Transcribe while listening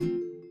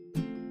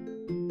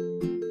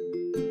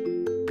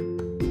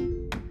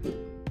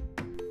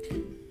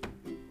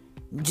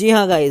जी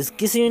हाँ गाइस,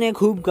 किसी ने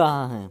खूब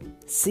कहा है,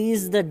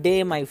 seize the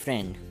day my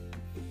friend.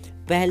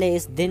 पहले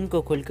इस दिन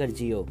को खुलकर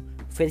जियो,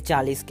 फिर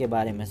 40 के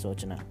बारे में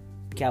सोचना,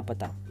 क्या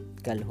पता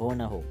कल हो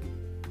ना हो।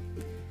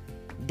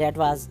 That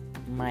was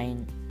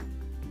mine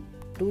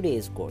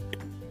today's coat.